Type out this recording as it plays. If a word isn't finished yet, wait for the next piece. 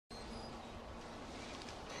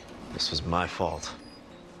This was my fault.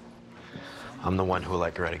 I'm the one who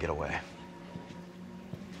let Greta get away.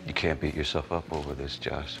 You can't beat yourself up over this,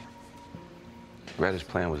 Josh. Greta's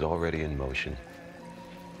plan was already in motion.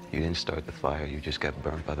 You didn't start the fire, you just got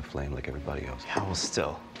burned by the flame like everybody else. Yeah, well,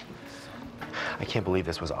 still. I can't believe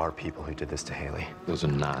this was our people who did this to Hayley. Those are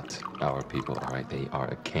not our people, all right? They are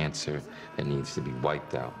a cancer that needs to be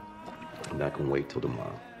wiped out. And that can wait till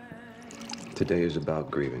tomorrow. Today is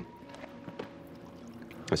about grieving.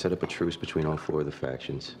 I set up a truce between all four of the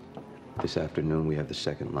factions. This afternoon, we have the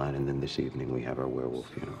second line, and then this evening, we have our werewolf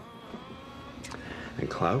funeral. And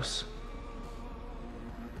Klaus?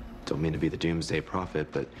 Don't mean to be the doomsday prophet,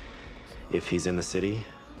 but if he's in the city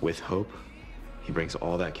with hope, he brings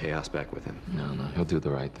all that chaos back with him. No, he'll do the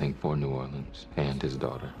right thing for New Orleans and his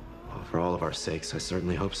daughter. Well, for all of our sakes, I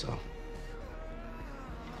certainly hope so.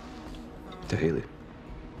 To Hayley,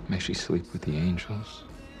 may she sleep with the angels,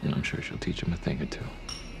 and I'm sure she'll teach him a thing or two.